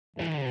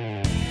Ottawa.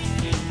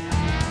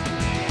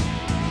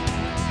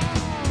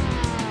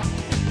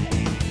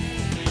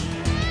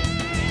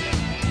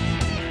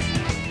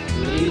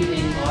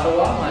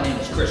 My name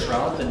is Chris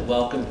Ralph and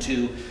welcome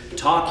to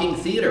Talking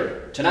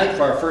Theatre. Tonight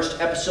for our first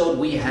episode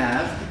we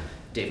have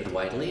David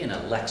Whitely and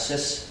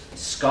Alexis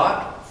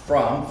Scott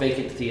from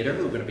Vacant Theatre,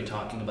 who are going to be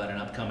talking about an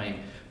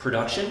upcoming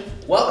production.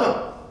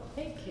 Welcome.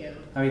 Thank you.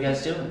 How are you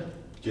guys doing?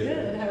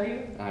 Good. How are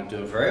you? I'm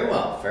doing very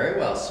well, very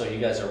well. So you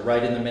guys are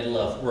right in the middle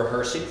of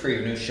rehearsing for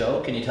your new show.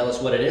 Can you tell us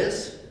what it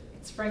is?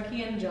 It's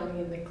Frankie and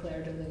Johnny and the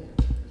Claire de Lune.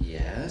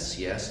 Yes,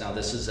 yes. Now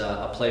this is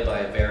a play by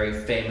a very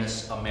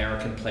famous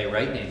American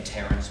playwright named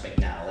Terrence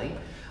McNally.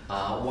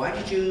 Why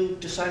did you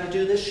decide to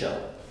do this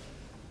show?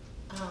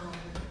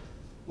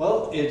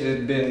 Well, it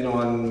had been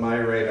on my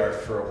radar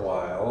for a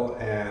while,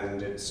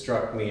 and it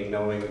struck me,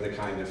 knowing the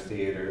kind of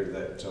theater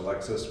that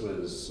Alexis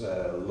was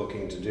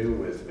looking to do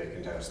with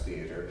Vacant House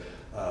Theatre.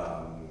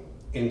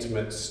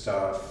 Intimate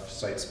stuff,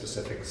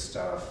 site-specific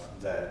stuff,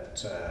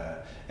 that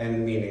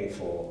and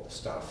meaningful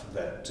stuff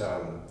that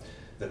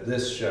that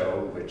this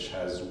show, which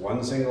has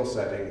one single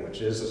setting,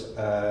 which is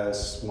a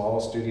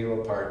small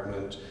studio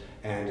apartment,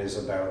 and is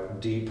about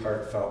deep,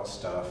 heartfelt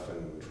stuff,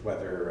 and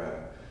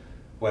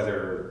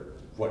whether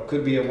what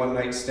could be a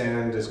one-night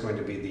stand is going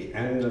to be the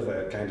end of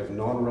a kind of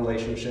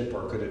non-relationship,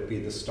 or could it be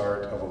the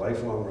start of a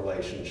lifelong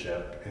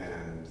relationship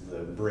and the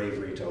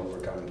bravery to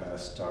overcome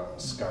past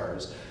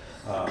scars.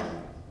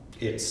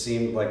 It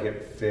seemed like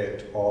it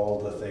fit all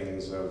the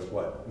things of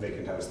what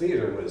Vacant House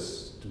Theatre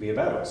was to be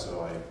about,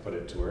 so I put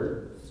it to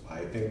her.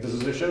 I think this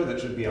is a show that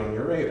should be on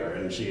your radar,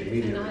 and she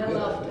immediately did. And I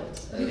loved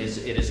it.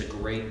 It is a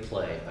great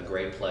play,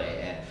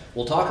 and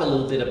we'll talk a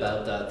little bit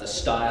about the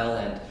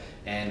style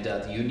and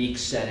the unique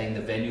setting,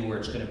 the venue where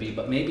it's going to be.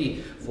 But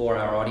maybe for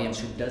our audience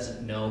who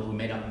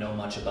may not know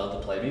much about the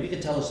play, maybe you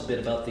could tell us a bit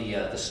about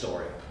the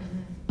story.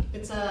 Mm-hmm.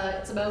 It's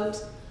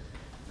about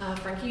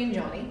Frankie and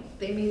Johnny.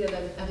 They meet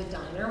at a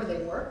diner where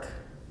they work,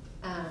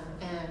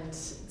 and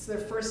it's their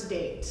first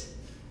date.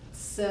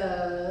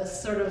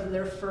 It's sort of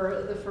the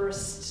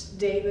first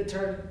date that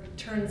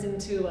turns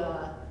into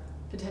a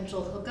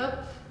potential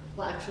hookup.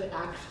 Well,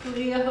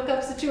 actually a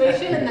hookup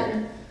situation, and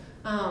then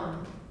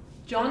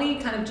Johnny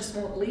kind of just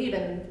won't leave,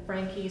 and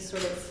Frankie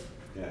sort of.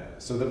 Yeah.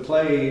 So the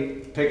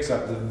play picks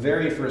up the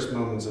very first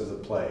moments of the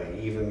play,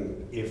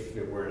 even if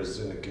it was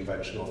in a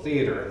conventional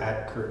theater,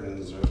 at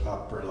curtains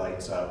up or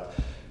lights up.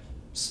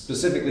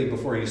 Specifically,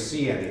 before you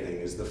see anything,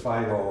 is the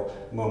final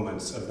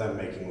moments of them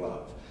making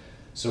love.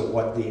 So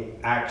what the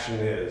action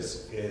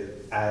is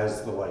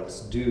as the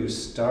lights do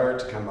start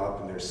to come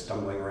up and they're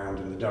stumbling around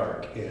in the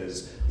dark,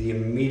 is the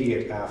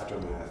immediate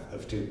aftermath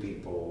of two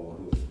people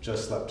who've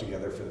just slept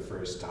together for the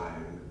first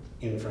time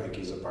in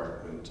Frankie's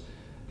apartment.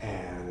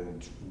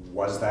 And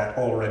was that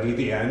already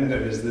the end?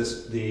 And is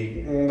this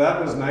that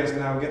was nice,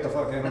 now get the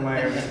fuck out of my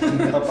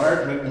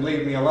apartment and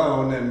leave me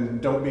alone and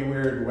don't be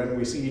weird when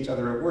we see each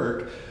other at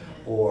work?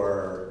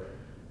 Or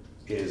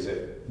is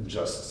it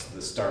just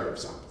the start of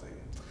something?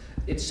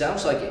 It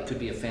sounds like it could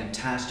be a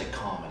fantastic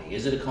comedy.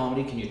 Is it a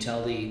comedy? Can you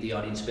tell the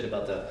audience a bit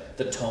about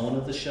the tone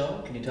of the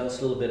show? Can you tell us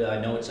a little bit?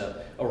 I know it's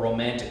a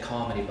romantic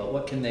comedy, but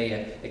what can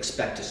they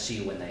expect to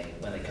see when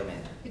they come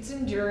in? It's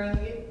endearing.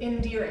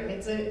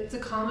 It's a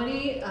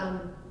comedy,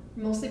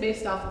 mostly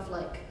based off of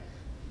like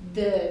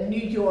the New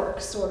York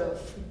sort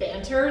of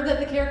banter that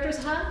the characters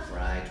have.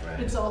 Right.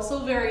 It's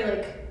also very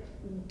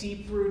like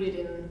deep rooted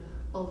in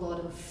a lot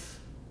of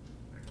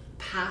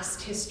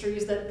past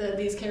histories that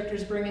these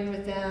characters bring in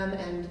with them,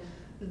 and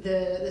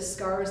the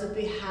scars that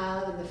they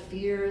have and the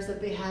fears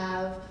that they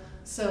have.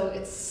 So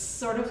it's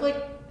sort of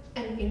like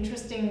an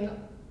interesting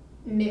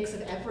mix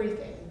of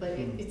everything, but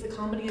it's a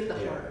comedy at the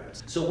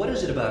heart. So what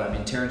is it about? I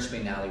mean, Terrence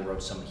McNally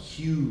wrote some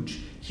huge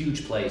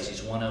plays.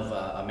 He's one of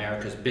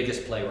America's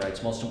biggest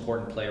playwrights, most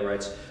important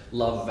playwrights.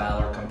 Love,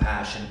 Valor,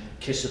 Compassion,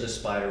 Kiss of the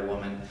Spider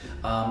Woman.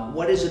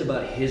 What is it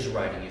about his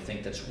writing you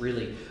think that's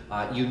really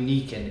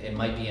unique and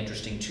might be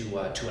interesting to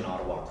an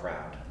Ottawa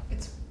crowd?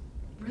 It's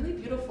really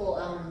beautiful,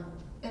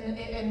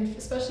 and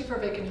especially for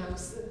Vacant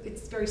House,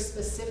 it's very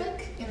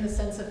specific in the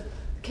sense of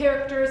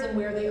characters and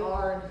where they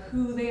are and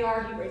who they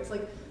are. He writes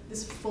like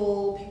this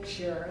full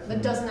picture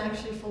that doesn't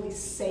actually fully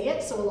say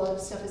it, so a lot of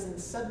stuff is in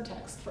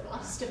subtext for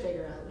us to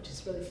figure out, which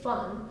is really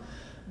fun.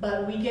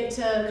 But we get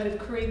to kind of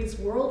create this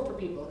world for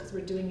people because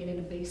we're doing it in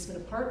a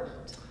basement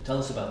apartment. Tell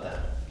us about that.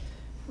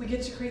 We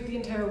get to create the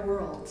entire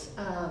world.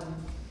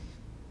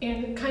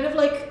 And kind of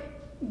like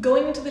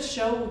going into the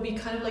show will be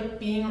kind of like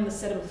being on the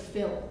set of a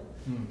film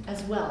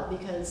as well,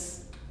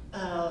 because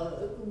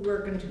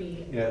we're going to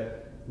be... Yeah,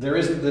 there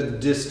isn't the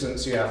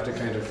distance you have to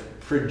kind of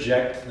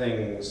project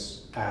things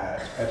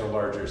at a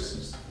larger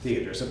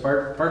theater. So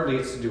partly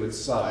it's to do with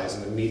size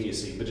and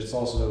immediacy, but it's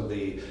also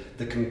the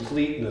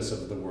completeness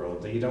of the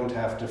world, that you don't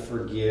have to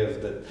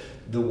forgive that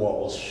the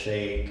walls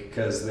shake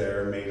because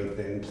they're made of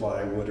thin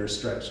plywood or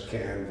stretched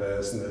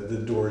canvas, and the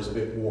door's a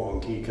bit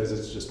wonky because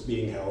it's just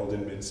being held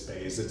in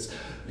mid-space.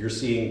 You're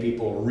seeing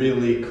people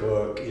really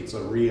cook, it's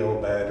a real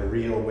bed, a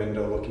real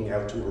window looking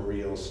out to a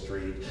real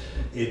street.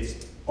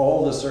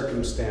 all the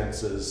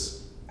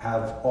circumstances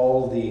have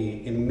all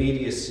the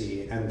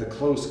immediacy and the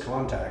close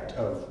contact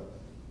of,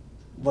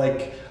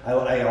 like,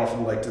 I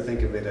often like to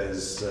think of it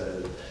as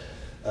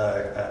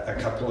a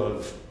couple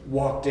of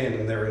walked in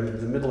and they're in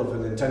the middle of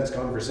an intense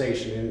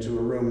conversation into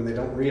a room and they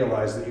don't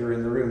realize that you're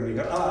in the room, and you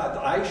go,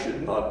 I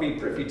should not be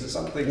privy to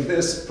something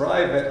this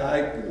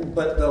private,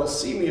 but they'll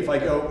see me if I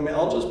go,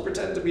 I'll just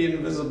pretend to be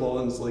invisible,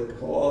 and it's like,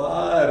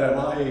 what am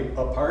I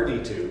a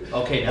party to?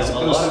 Okay, now as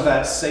opposed to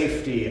that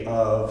safety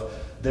of,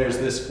 there's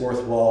this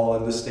fourth wall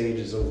and the stage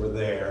is over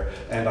there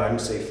and I'm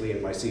safely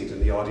in my seat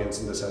in the audience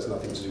and this has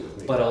nothing to do with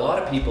me. But a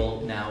lot of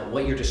people now,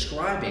 what you're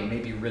describing, may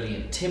be really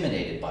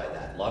intimidated by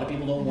that. A lot of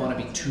people don't want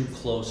to be too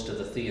close to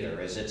the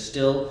theater. Is it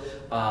still...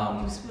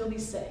 You will be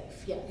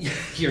safe, yeah.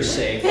 You're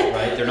safe,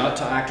 right? They're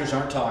not actors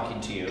aren't talking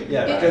to you.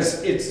 Yeah,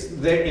 because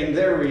in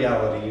their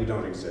reality you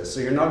don't exist. So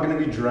you're not going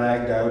to be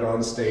dragged out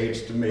on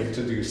stage to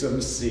do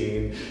some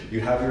scene. You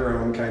have your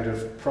own kind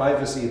of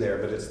privacy there,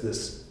 but it's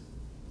this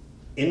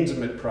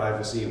intimate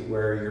privacy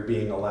where you're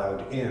being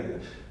allowed in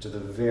to the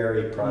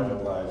very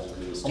private lives of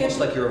these. Almost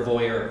like you're a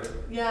voyeur.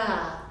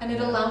 Yeah, and it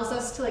allows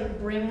us to like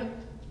bring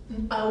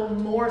out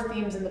more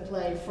themes in the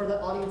play for the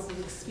audience's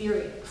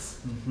experience.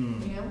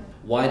 Mm-hmm. You know?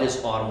 Why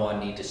does Ottawa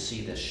need to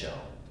see this show?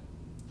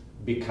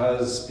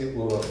 Because it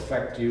will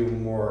affect you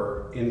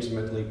more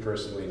intimately,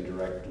 personally, and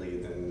directly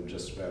than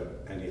just about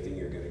anything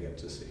you're going to get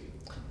to see.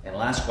 And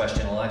last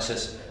question,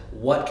 Alexis,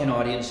 what can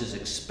audiences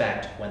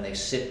expect when they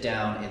sit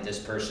down in this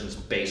person's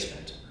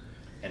basement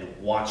and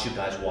watch you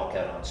guys walk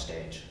out on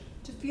stage?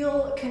 To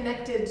feel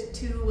connected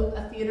to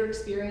a theater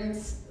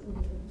experience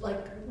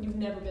like you've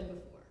never been before.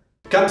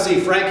 Come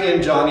see Frankie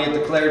and Johnny at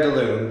the Claire de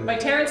Lune, By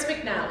Terrence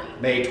McNally.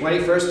 May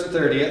 21st to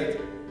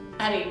 30th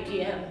At 8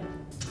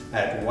 p.m.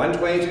 at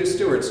 122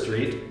 Stewart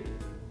Street.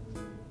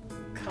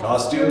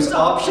 Costumes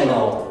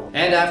optional.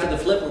 And after the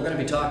flip, we're going to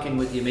be talking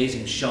with the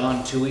amazing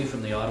Shaun Toohey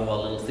from the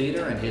Ottawa Little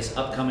Theatre and his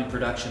upcoming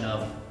production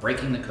of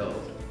Breaking the Code.